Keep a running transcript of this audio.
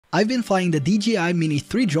I've been flying the DJI Mini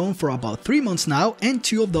 3 drone for about 3 months now, and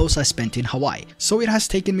 2 of those I spent in Hawaii. So it has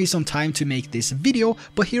taken me some time to make this video,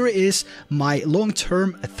 but here is my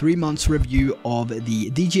long-term 3 months review of the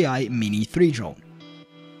DJI Mini 3 drone.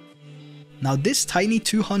 Now this tiny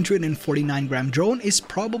 249 gram drone is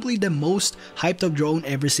probably the most hyped up drone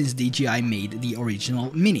ever since DJI made the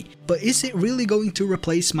original Mini. But is it really going to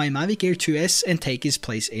replace my Mavic Air 2S and take its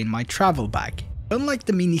place in my travel bag? Unlike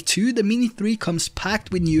the Mini 2, the Mini 3 comes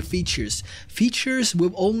packed with new features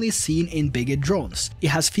we've only seen in bigger drones. It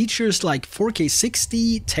has features like 4K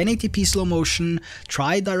 60, 1080p slow motion,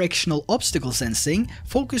 tri-directional obstacle sensing,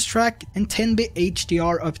 focus track, and 10-bit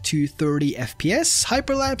HDR up to 30 FPS,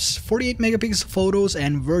 hyperlapse, 48 megapixel photos,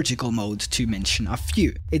 and vertical mode, to mention a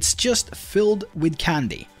few. It's just filled with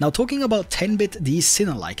candy. Now talking about 10-bit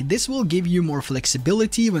Cine-like, this will give you more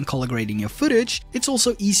flexibility when color grading your footage. It's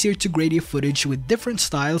also easier to grade your footage with different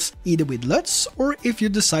styles, either with LUTs or if you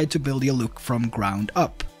decide to build your look from ground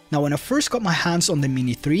up. Now when I first got my hands on the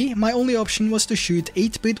Mini 3, my only option was to shoot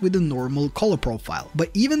 8-bit with a normal color profile, but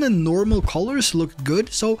even the normal colors looked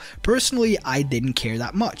good, so personally I didn't care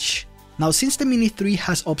that much. Now since the Mini 3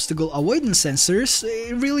 has obstacle avoidance sensors,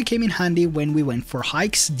 it really came in handy when we went for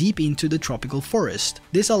hikes deep into the tropical forest.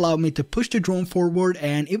 This allowed me to push the drone forward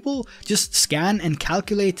and it will just scan and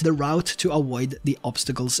calculate the route to avoid the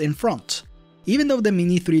obstacles in front. Even though the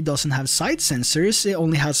Mini 3 doesn't have side sensors, it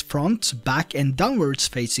only has front, back, and downwards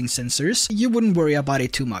facing sensors, you wouldn't worry about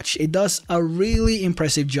it too much. It does a really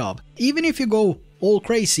impressive job, even if you go all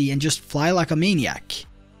crazy and just fly like a maniac.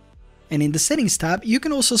 And in the settings tab, you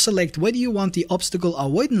can also select whether you want the obstacle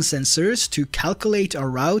avoidance sensors to calculate a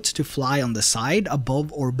route to fly on the side,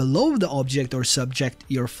 above or below the object or subject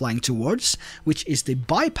you're flying towards, which is the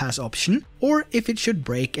bypass option, or if it should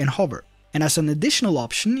brake and hover. And as an additional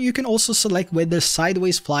option, you can also select whether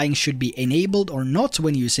sideways flying should be enabled or not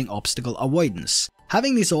when using obstacle avoidance.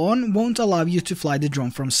 Having this on won't allow you to fly the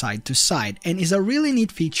drone from side to side, and is a really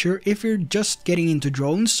neat feature if you're just getting into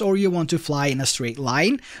drones or you want to fly in a straight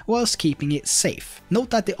line whilst keeping it safe.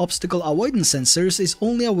 Note that the obstacle avoidance sensors is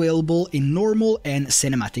only available in normal and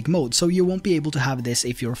cinematic mode, so you won't be able to have this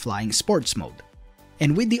if you're flying sports mode.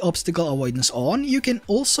 And with the obstacle avoidance on, you can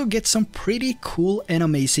also get some pretty cool and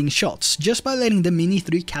amazing shots just by letting the Mini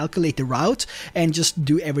 3 calculate the route and just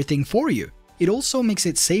do everything for you. It also makes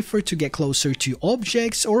it safer to get closer to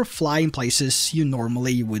objects or fly in places you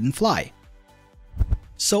normally wouldn't fly.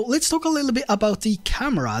 So let's talk a little bit about the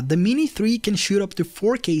camera. The Mini 3 can shoot up to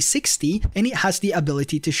 4K 60 and it has the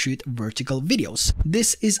ability to shoot vertical videos.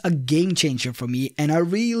 This is a game changer for me and I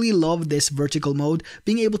really love this vertical mode.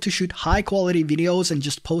 Being able to shoot high quality videos and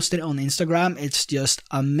just post it on Instagram, it's just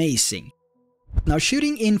amazing. Now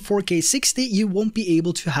shooting in 4K 60, you won't be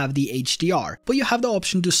able to have the HDR, but you have the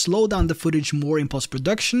option to slow down the footage more in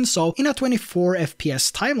post-production, so in a 24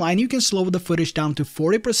 FPS timeline you can slow the footage down to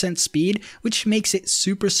 40% speed, which makes it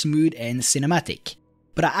super smooth and cinematic.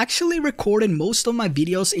 But I actually recorded most of my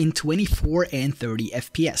videos in 24 and 30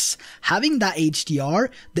 FPS. Having that HDR,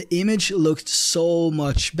 the image looked so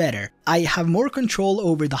much better. I have more control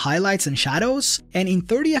over the highlights and shadows, and in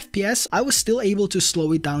 30 FPS I was still able to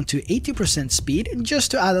slow it down to 80% speed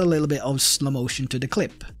just to add a little bit of slow motion to the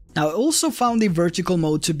clip. Now I also found the vertical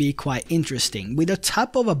mode to be quite interesting. With a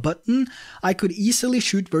tap of a button, I could easily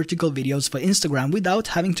shoot vertical videos for Instagram without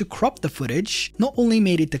having to crop the footage. Not only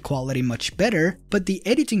made it the quality much better, but the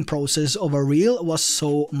editing process of a reel was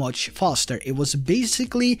so much faster. It was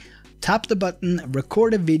basically tap the button,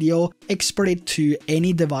 record a video, export it to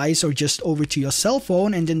any device or just over to your cell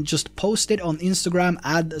phone and then just post it on Instagram,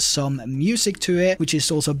 add some music to it, which is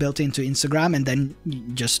also built into Instagram, and then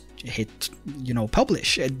just hit,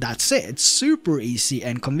 publish. That's it. It's super easy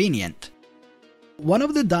and convenient. One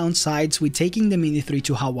of the downsides with taking the Mini 3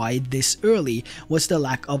 to Hawaii this early was the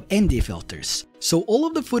lack of ND filters. So all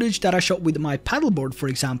of the footage that I shot with my paddleboard, for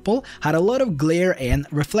example, had a lot of glare and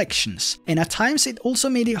reflections, and at times it also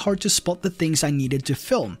made it hard to spot the things I needed to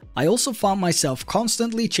film. I also found myself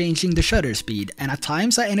constantly changing the shutter speed, and at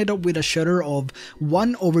times I ended up with a shutter of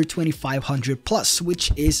 1/2500 plus,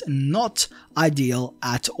 which is not ideal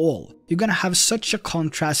at all. You're gonna have such a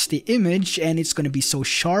contrasty image and it's gonna be so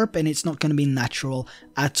sharp and it's not gonna be natural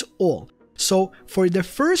at all. So for the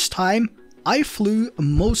first time, I flew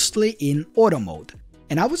mostly in auto mode,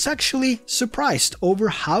 and I was actually surprised over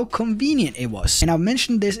how convenient it was. And I've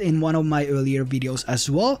mentioned this in one of my earlier videos as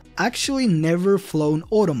well. Actually never flown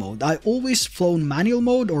auto mode. I always flown manual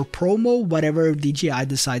mode or pro mode, whatever DJI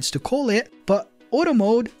decides to call it, but auto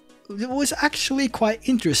mode was actually quite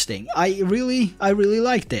interesting. I really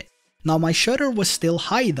liked it. Now my shutter was still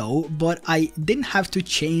high though, but I didn't have to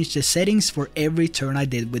change the settings for every turn I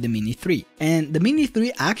did with the Mini 3, and the Mini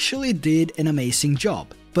 3 actually did an amazing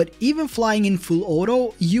job. But even flying in full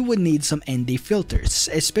auto, you would need some ND filters,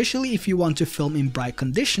 especially if you want to film in bright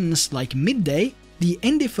conditions like midday. The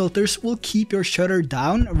ND filters will keep your shutter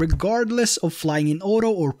down regardless of flying in auto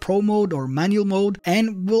or pro mode or manual mode,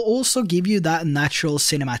 and will also give you that natural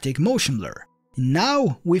cinematic motion blur.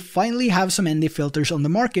 Now we finally have some ND filters on the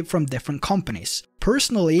market from different companies.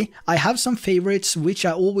 Personally, I have some favorites which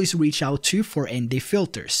I always reach out to for ND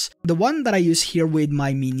filters. The one that I use here with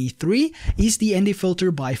my Mini 3 is the ND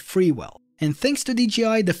filter by Freewell. And thanks to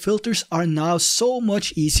DJI, the filters are now so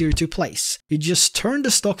much easier to place. You just turn the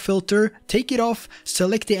stock filter, take it off,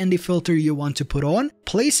 select the ND filter you want to put on,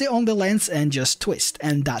 place it on the lens and just twist,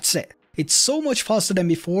 and that's it. It's so much faster than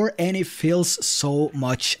before and it feels so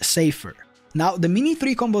much safer. Now the Mini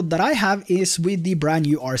 3 combo that I have is with the brand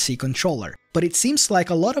new RC controller, but it seems like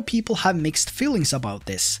a lot of people have mixed feelings about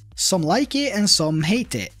this. Some like it and some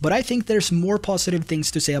hate it, but I think there's more positive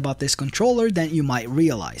things to say about this controller than you might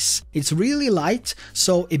realize. It's really light,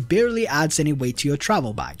 so it barely adds any weight to your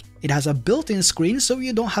travel bag. It has a built-in screen, so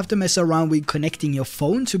you don't have to mess around with connecting your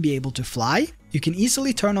phone to be able to fly. You can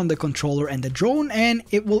easily turn on the controller and the drone and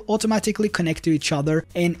it will automatically connect to each other,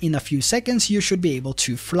 and in a few seconds you should be able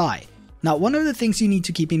to fly. Now, one of the things you need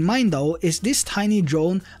to keep in mind though is this tiny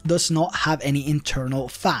drone does not have any internal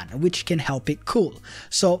fan, which can help it cool.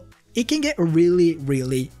 So it can get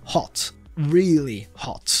really hot. Really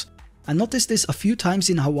hot. I noticed this a few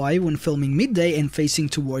times in Hawaii when filming midday and facing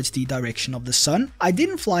towards the direction of the sun. I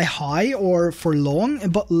didn't fly high or for long,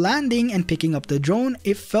 but landing and picking up the drone,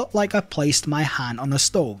 it felt like I placed my hand on a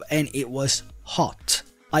stove and it was hot.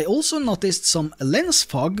 I also noticed some lens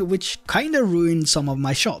fog, which kinda ruined some of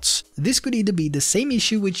my shots. This could either be the same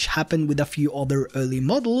issue which happened with a few other early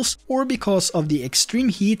models, or because of the extreme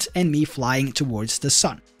heat and me flying towards the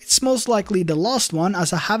sun. It's most likely the last one,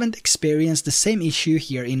 as I haven't experienced the same issue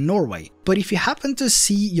here in Norway. But if you happen to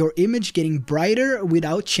see your image getting brighter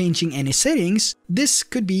without changing any settings, this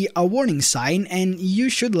could be a warning sign and you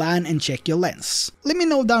should land and check your lens. Let me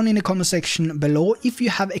know down in the comment section below if you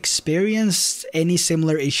have experienced any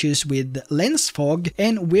similar issues with lens fog,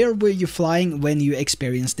 and where were you flying when you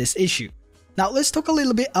experienced this issue. Now let's talk a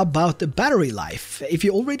little bit about the battery life. If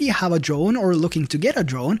you already have a drone or looking to get a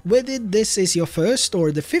drone, whether this is your first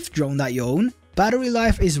or the 5th drone that you own, battery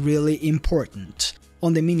life is really important.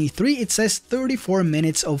 On the Mini 3 it says 34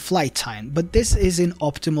 minutes of flight time, but this is in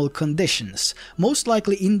optimal conditions, most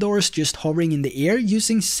likely indoors just hovering in the air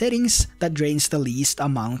using settings that drains the least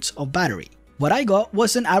amount of battery. What I got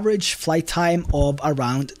was an average flight time of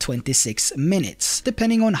around 26 minutes,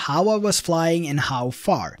 depending on how I was flying and how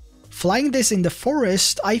far. Flying this in the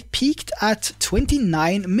forest, I peaked at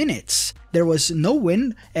 29 minutes. There was no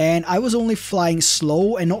wind and I was only flying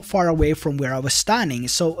slow and not far away from where I was standing,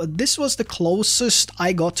 so this was the closest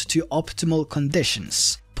I got to optimal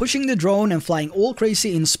conditions. Pushing the drone and flying all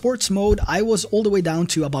crazy in sports mode, I was all the way down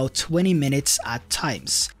to about 20 minutes at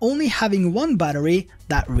times. Only having one battery,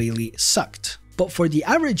 that really sucked. But for the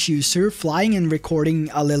average user, flying and recording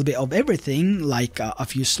a little bit of everything, like a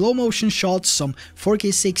few slow motion shots, some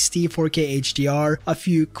 4K 60, 4K HDR, a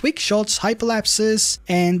few quick shots, hyperlapses,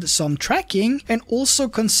 and some tracking, and also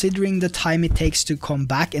considering the time it takes to come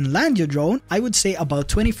back and land your drone, I would say about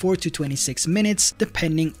 24 to 26 minutes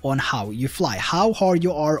depending on how you fly, how hard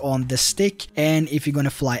you are on the stick, and if you're gonna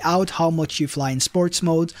fly out, how much you fly in sports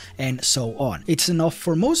mode, and so on. It's enough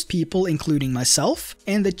for most people, including myself,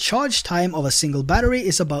 and the charge time of a single battery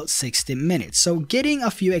is about 60 minutes, so getting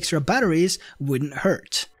a few extra batteries wouldn't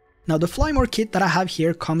hurt. Now the Flymore kit that I have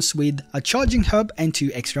here comes with a charging hub and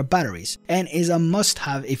 2 extra batteries, and is a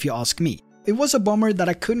must-have if you ask me. It was a bummer that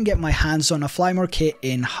I couldn't get my hands on a Flymore kit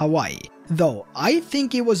in Hawaii, though I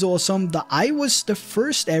think it was awesome that I was the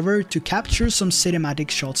first ever to capture some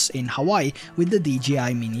cinematic shots in Hawaii with the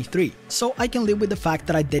DJI Mini 3, so I can live with the fact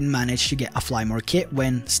that I didn't manage to get a Flymore kit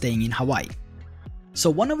when staying in Hawaii. So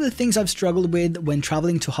one of the things I've struggled with when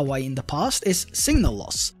traveling to Hawaii in the past is signal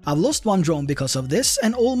loss. I've lost one drone because of this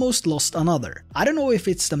and almost lost another. I don't know if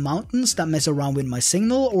it's the mountains that mess around with my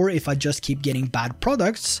signal or if I just keep getting bad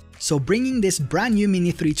products. So bringing this brand new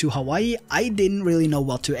Mini 3 to Hawaii, I didn't really know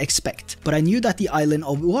what to expect. But I knew that the island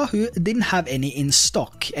of Oahu didn't have any in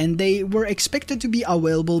stock and they were expected to be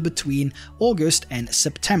available between August and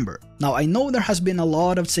September. Now I know there has been a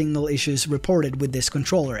lot of signal issues reported with this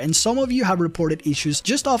controller, and some of you have reported issues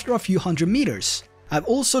just after a few hundred meters. I've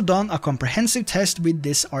also done a comprehensive test with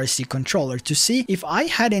this RC controller to see if I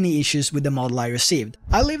had any issues with the model I received.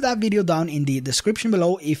 I'll leave that video down in the description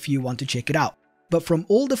below if you want to check it out. but from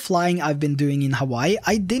all the flying I've been doing in Hawaii,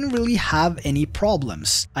 I didn't really have any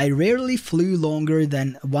problems. I rarely flew longer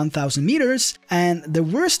than 1000 meters, and the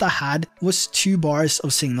worst I had was 2 bars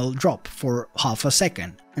of signal drop for half a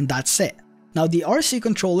second, and that's it. Now, the RC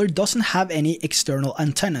controller doesn't have any external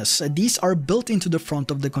antennas. These are built into the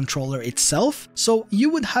front of the controller itself, so you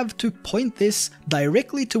would have to point this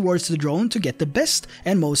directly towards the drone to get the best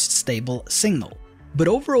and most stable signal. But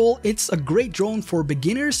overall, it's a great drone for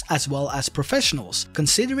beginners as well as professionals,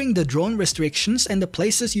 considering the drone restrictions and the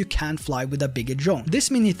places you can't fly with a bigger drone.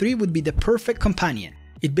 This Mini 3 would be the perfect companion.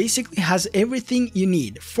 It basically has everything you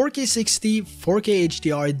need: 4K 60, 4K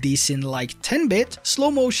HDR, decent like 10-bit,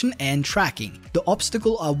 slow motion and tracking. The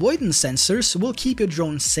obstacle avoidance sensors will keep your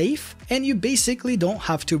drone safe, and you basically don't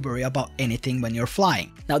have to worry about anything when you're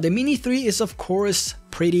flying. Now, the Mini 3 is of course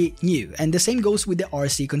pretty new, and the same goes with the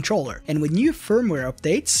RC controller, and with new firmware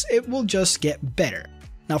updates, it will just get better.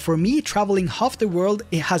 Now, for me, traveling half the world,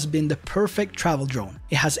 it has been the perfect travel drone.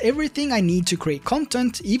 It has everything I need to create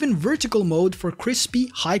content, even vertical mode for crispy,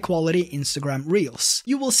 high quality Instagram reels.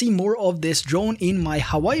 You will see more of this drone in my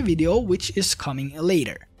Hawaii video, which is coming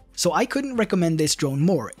later. So I couldn't recommend this drone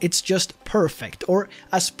more. It's just perfect, or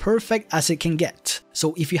as perfect as it can get.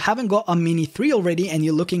 So if you haven't got a Mini 3 already and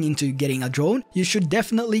you're looking into getting a drone, you should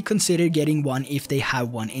definitely consider getting one if they have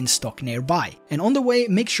one in stock nearby. And on the way,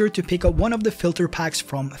 make sure to pick up one of the filter packs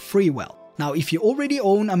from Freewell. Now, if you already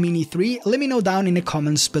own a Mini 3, let me know down in the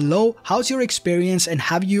comments below how's your experience, and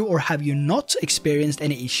have you or have you not experienced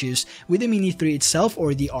any issues with the Mini 3 itself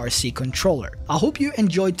or the RC controller. I hope you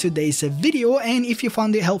enjoyed today's video, and if you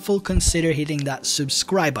found it helpful, consider hitting that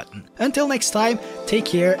subscribe button. Until next time, take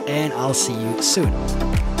care and I'll see you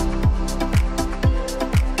soon.